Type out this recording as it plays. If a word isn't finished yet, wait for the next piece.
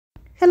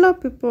Hello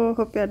people,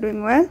 hope you are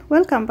doing well.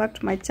 Welcome back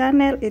to my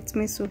channel. It's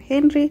me, Sue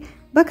Henry,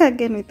 back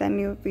again with a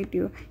new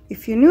video.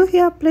 If you're new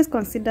here, please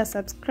consider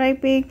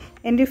subscribing,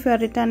 and if you are a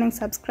returning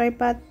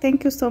subscriber,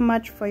 thank you so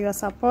much for your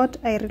support.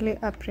 I really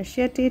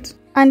appreciate it.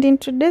 And in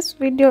today's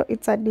video,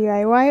 it's a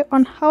DIY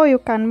on how you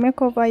can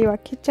make over your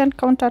kitchen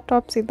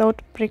countertops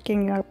without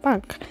breaking your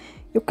bank.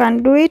 You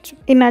can do it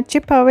in a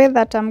cheaper way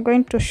that I'm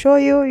going to show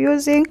you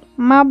using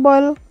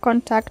marble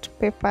contact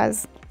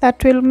papers.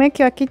 That will make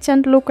your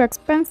kitchen look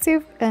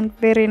expensive and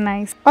very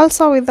nice.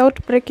 Also without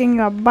breaking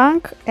your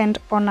bank and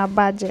on a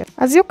budget.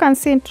 As you can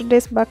see in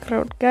today's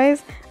background,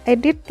 guys, I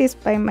did this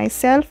by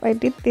myself. I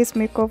did this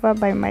makeover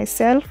by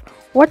myself.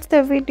 Watch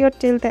the video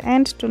till the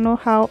end to know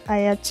how I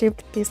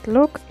achieved this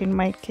look in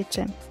my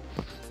kitchen.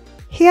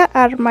 Here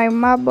are my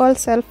marble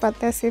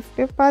self-adhesive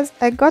papers.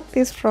 I got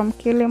this from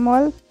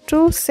Kilimall.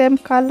 2 same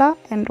color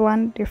and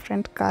 1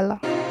 different color.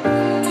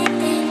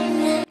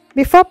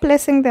 Before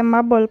placing the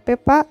marble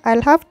paper,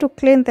 I'll have to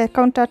clean the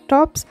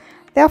countertops.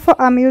 Therefore,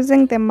 I'm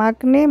using the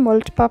Magni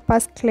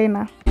multi-purpose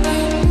cleaner.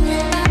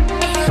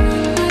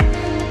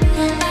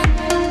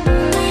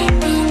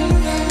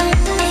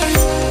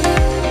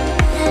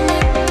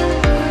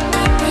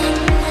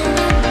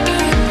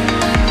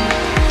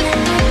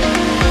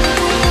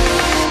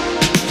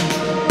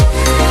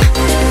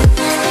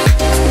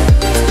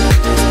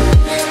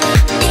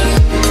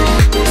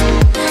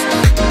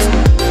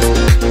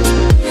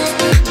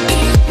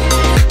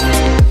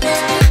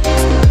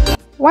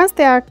 Once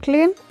they are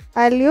clean,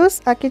 I'll use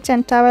a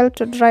kitchen towel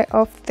to dry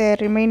off the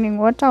remaining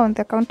water on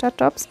the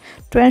countertops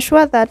to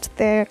ensure that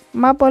the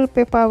marble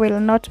paper will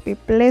not be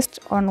placed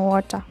on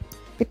water.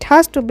 It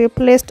has to be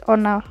placed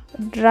on a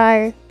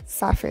dry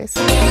surface.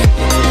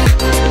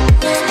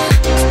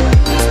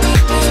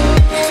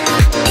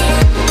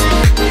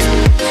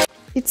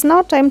 It's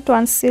now time to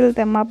unseal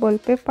the marble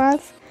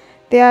papers.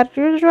 They are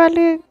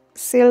usually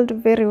sealed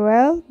very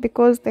well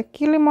because the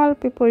Kilimall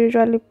people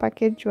usually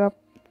package your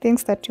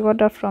things that you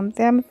order from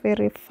them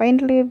very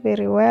finely,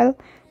 very well,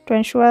 to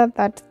ensure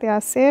that they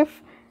are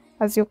safe.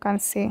 As you can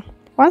see,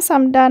 once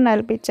I'm done,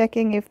 I'll be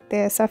checking if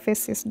the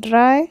surface is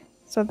dry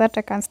so that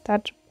I can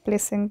start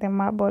placing the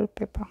marble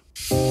paper.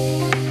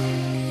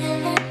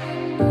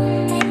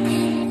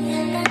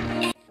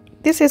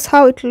 This is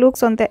how it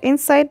looks on the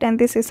inside, and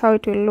this is how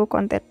it will look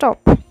on the top,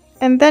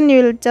 and then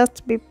you'll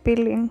just be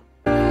peeling.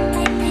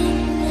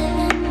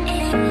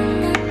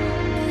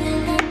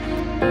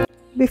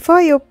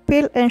 Before you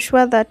peel,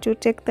 ensure that you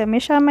take the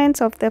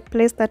measurements of the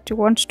place that you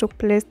want to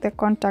place the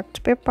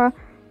contact paper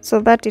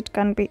so that it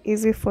can be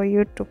easy for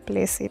you to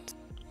place it.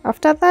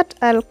 After that,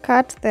 I'll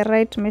cut the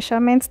right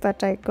measurements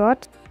that I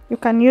got. You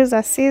can use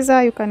a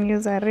scissor, you can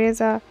use a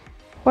razor,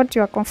 what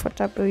you are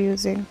comfortable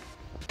using.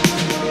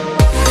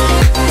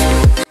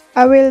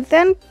 I will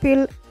then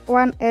peel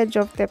one edge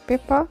of the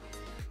paper.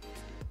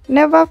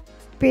 Never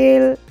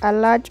peel a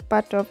large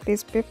part of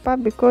this paper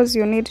because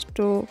you need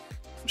to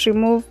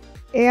remove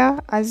air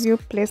as you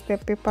place the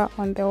paper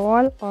on the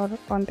wall or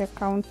on the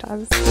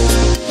counters.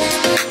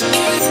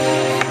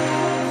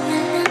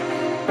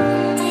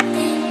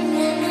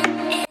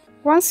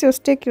 Once you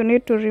stick, you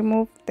need to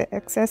remove the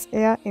excess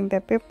air in the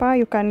paper.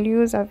 You can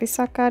use a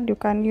Visa card, you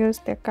can use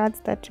the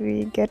cards that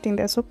we get in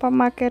the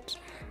supermarket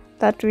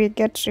that we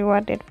get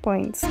rewarded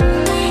points.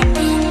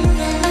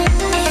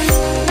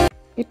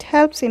 It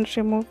helps in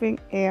removing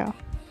air.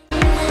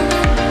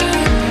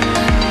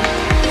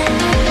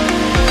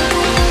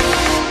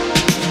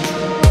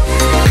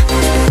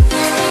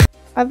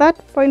 At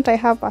that point, I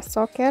have a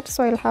socket,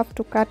 so I'll have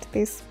to cut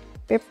this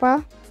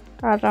paper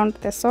around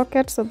the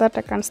socket so that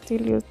I can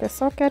still use the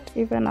socket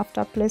even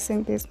after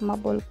placing this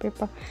marble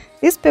paper.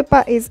 This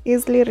paper is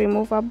easily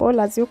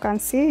removable. As you can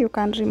see, you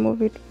can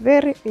remove it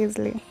very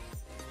easily.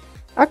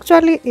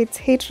 Actually, it's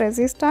heat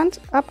resistant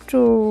up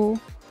to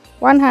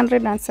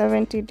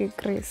 170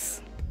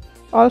 degrees.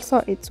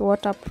 Also, it's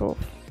waterproof.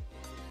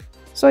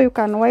 So you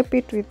can wipe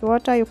it with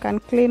water, you can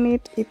clean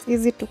it, it's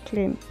easy to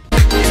clean.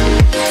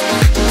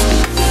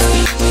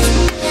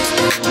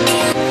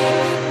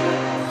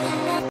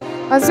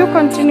 As you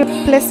continue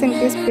placing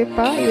this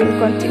paper, you will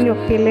continue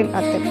peeling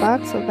at the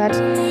back so that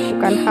you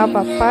can have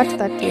a part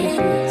that will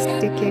be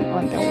sticking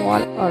on the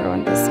wall or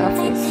on the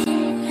surface.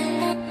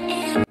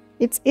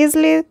 It's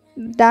easily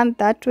done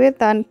that way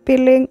than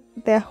peeling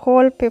the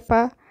whole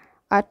paper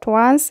at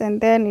once,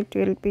 and then it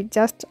will be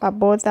just a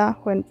bother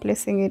when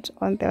placing it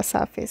on the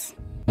surface.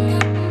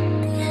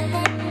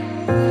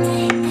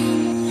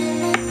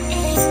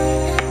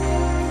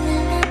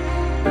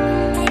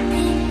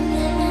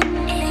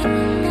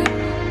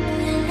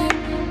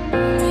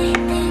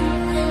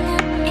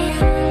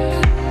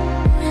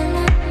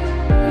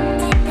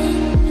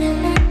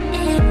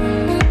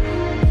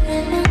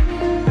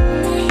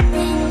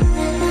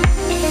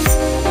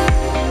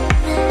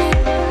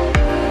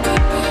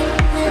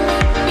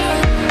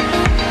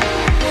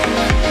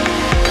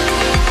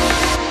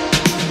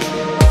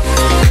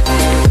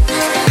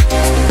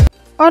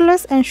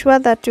 Always ensure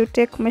that you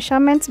take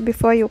measurements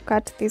before you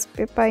cut this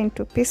paper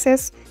into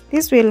pieces.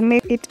 This will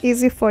make it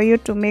easy for you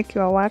to make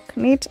your work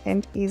neat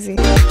and easy.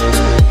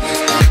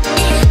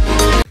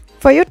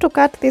 For you to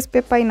cut this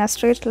paper in a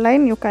straight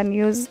line, you can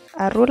use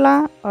a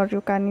ruler or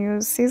you can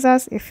use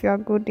scissors if you are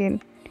good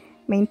in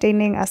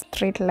maintaining a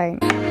straight line.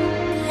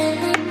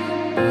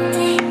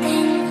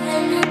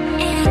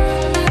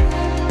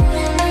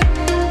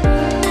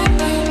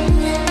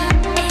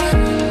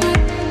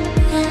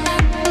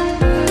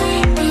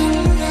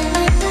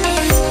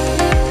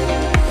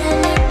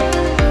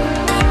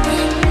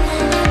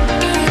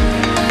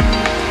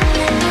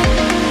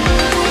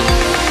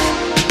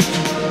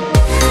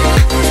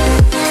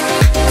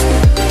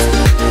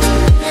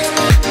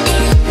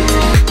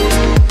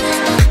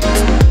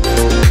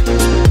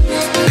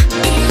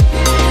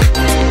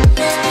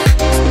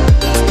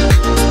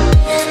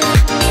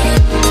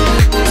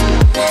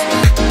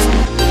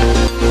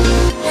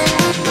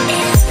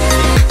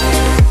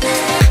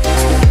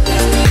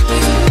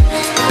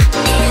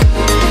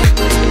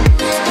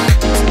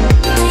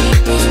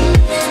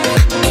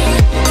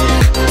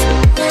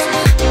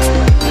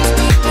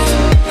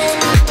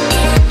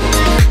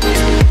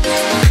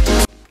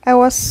 I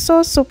was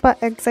so super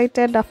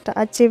excited after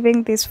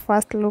achieving this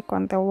first look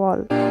on the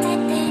wall.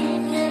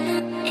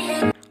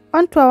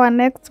 On to our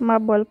next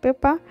marble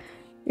paper.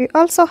 We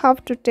also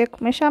have to take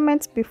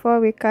measurements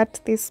before we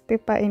cut this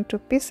paper into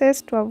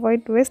pieces to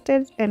avoid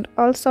wastage and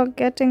also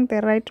getting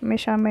the right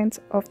measurements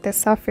of the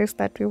surface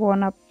that we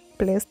want to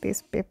place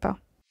this paper.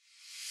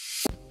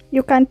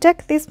 You can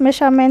take these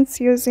measurements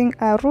using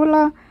a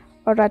ruler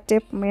or a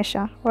tape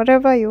measure.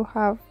 Whatever you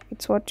have,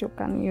 it's what you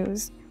can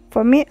use.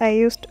 For me, I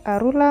used a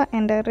ruler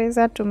and a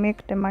razor to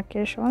make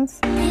demarcations.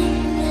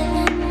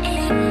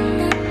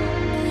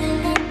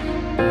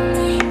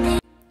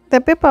 The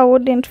paper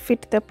wouldn't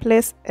fit the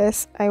place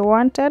as I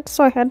wanted,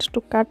 so I had to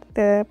cut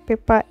the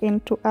paper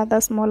into other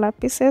smaller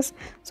pieces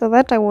so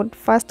that I would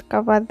first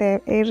cover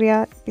the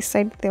area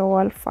beside the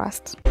wall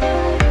first.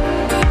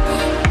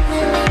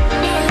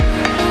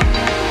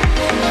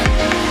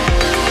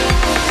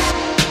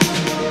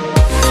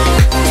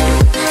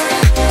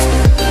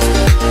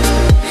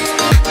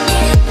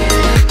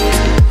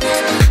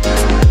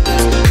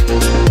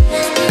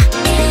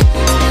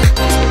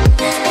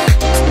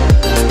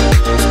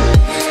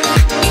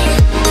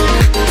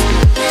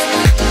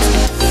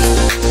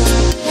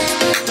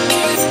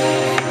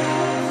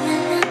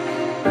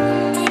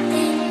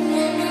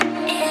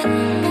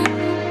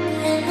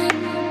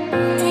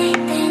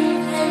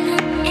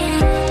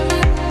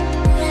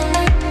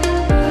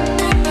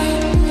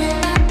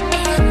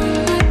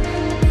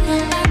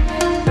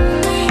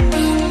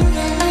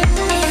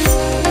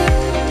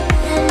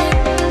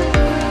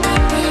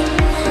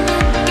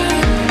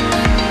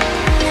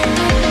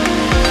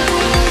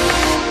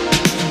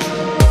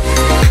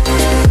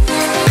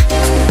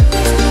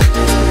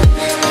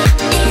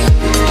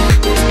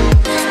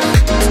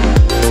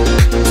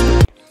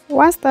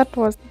 Once that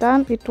was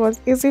done, it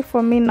was easy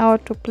for me now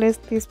to place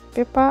this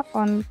paper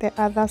on the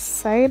other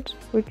side,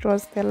 which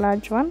was the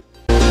large one.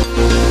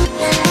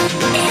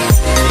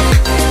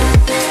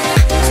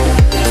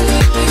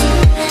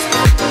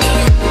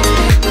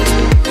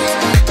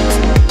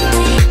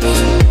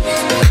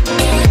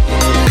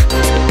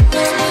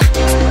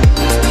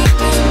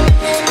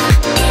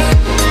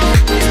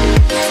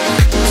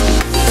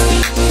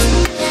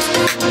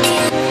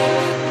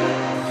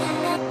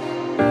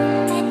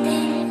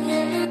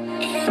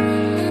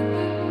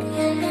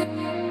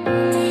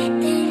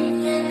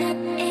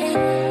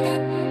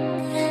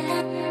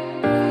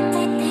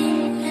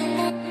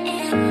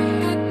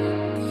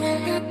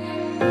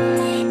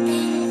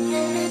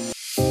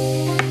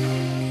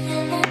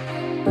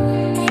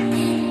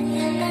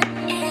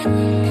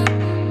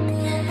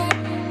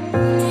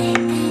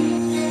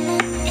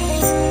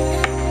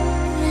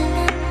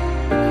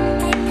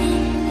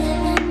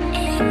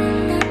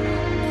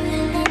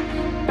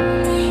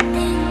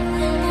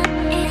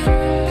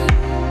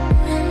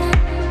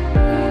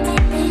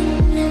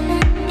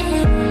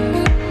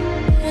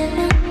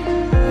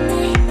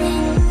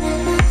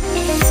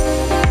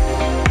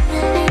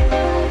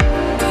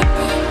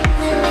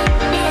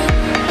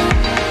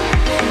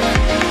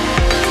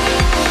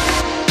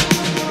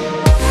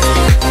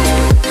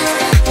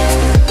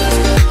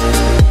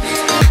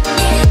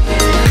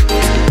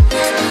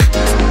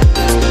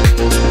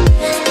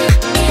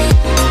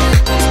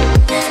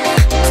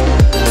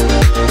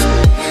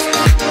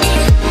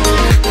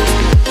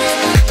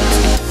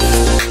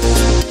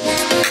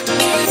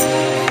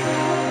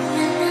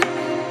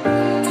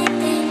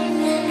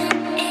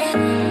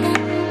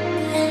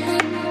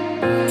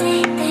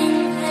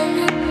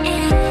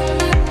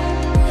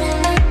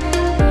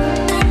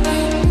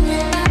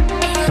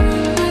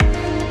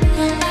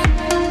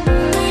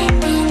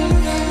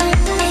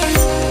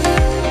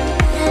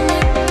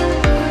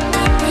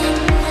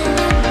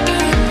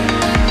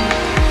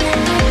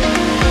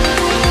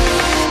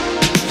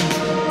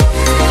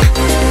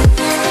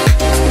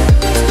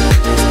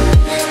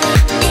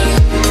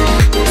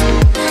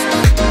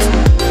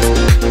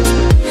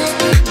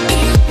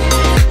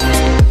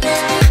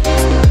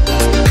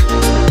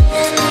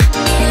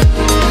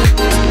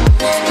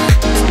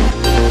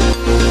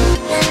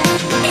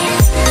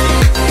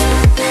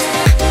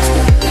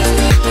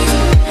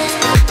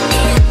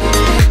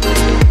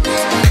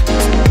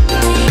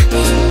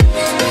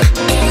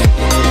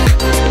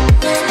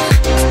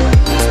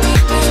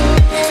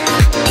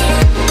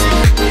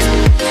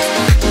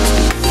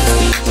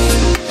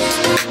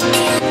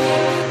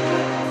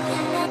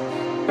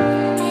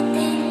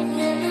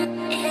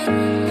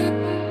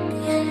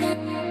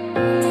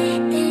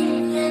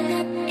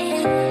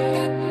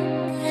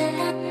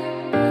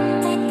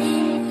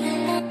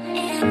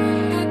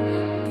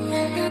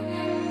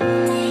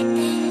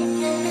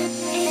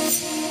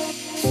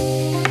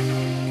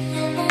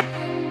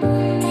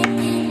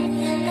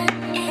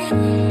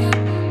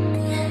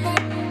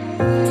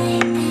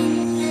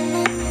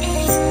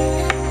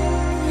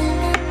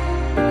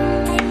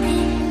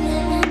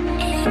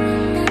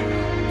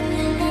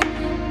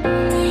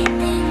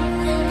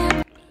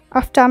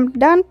 After I'm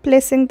done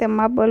placing the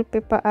marble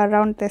paper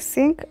around the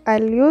sink,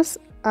 I'll use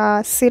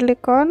a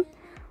silicone,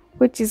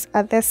 which is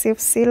adhesive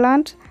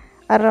sealant,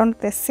 around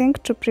the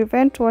sink to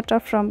prevent water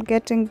from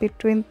getting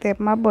between the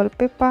marble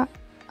paper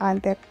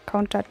and the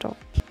countertop.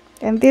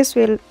 And this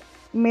will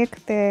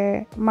make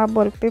the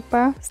marble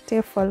paper stay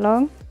for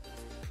long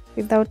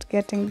without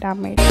getting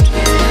damaged.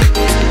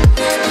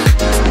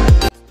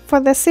 For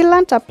the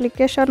sealant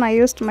application, I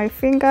used my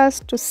fingers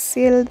to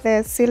seal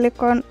the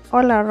silicone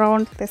all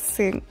around the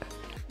sink.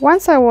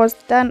 Once I was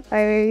done,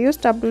 I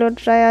used a blow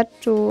dryer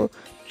to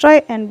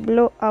try and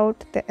blow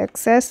out the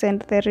excess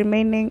and the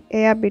remaining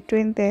air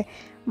between the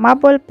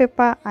marble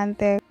paper and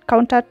the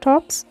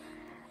countertops,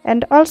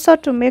 and also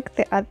to make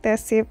the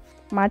adhesive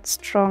much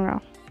stronger.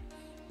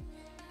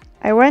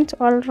 I went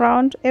all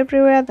around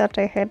everywhere that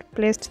I had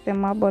placed the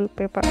marble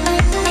paper.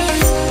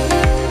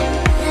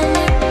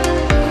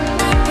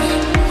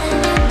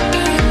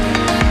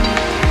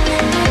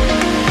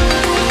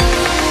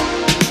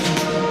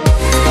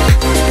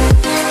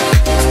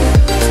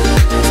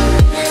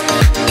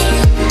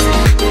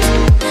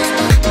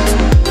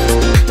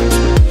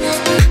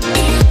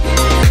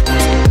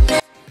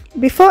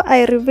 Before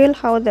I reveal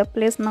how the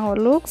place now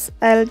looks,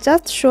 I'll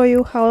just show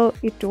you how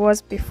it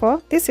was before.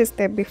 This is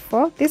the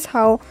before. This is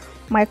how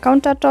my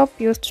countertop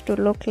used to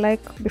look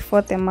like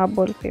before the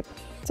marble paper.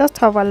 Just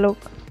have a look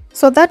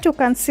so that you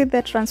can see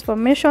the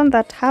transformation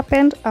that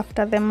happened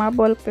after the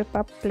marble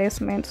paper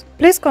placement.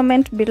 Please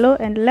comment below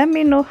and let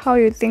me know how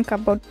you think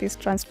about this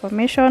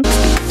transformation.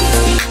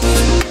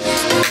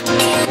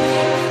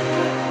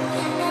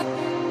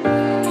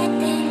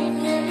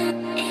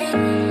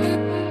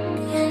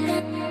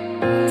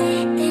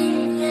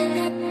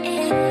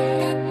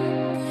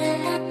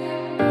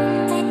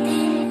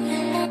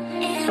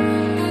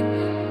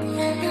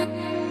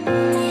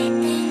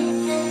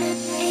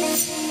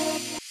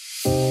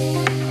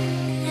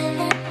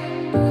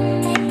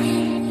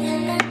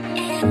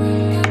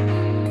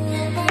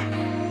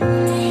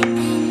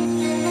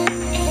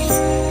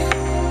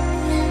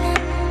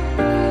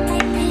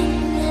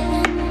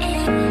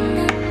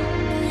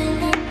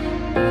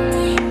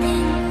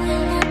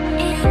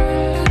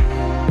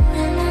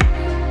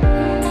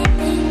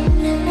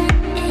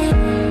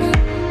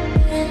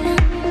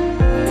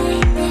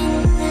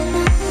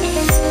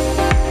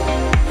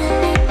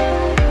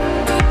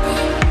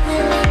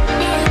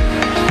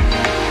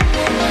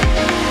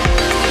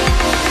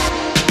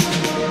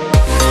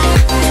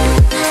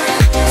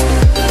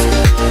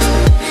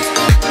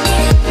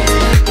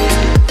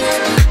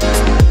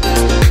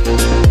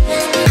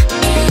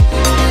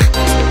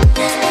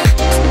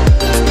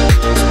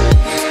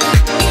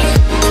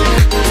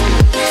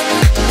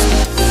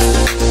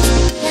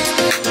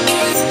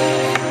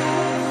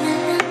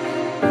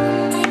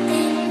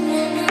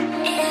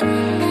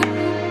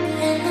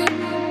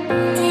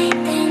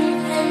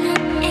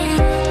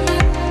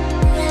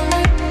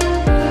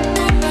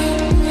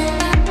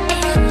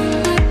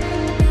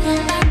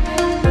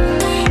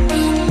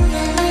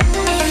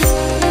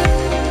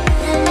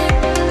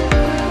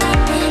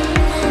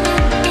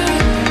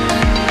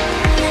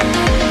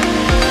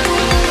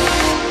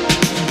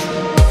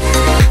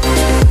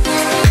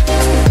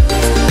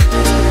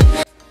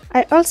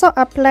 I also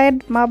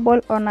applied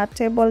marble on a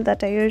table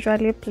that I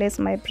usually place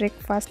my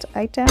breakfast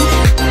items,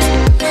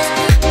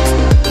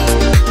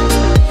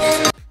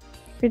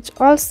 which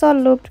also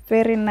looked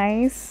very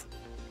nice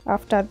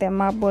after the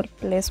marble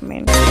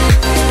placement.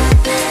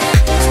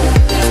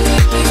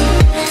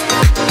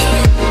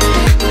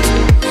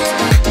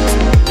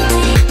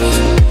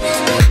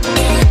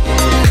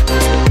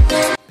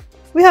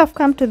 We have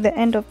come to the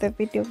end of the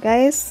video,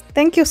 guys.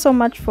 Thank you so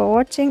much for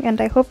watching, and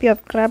I hope you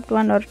have grabbed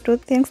one or two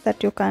things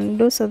that you can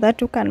do so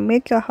that you can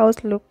make your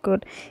house look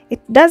good.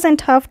 It doesn't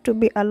have to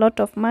be a lot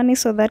of money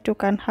so that you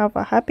can have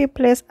a happy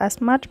place, a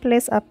smart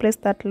place, a place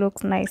that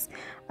looks nice.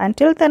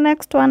 Until the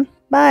next one,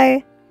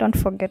 bye. Don't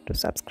forget to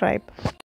subscribe.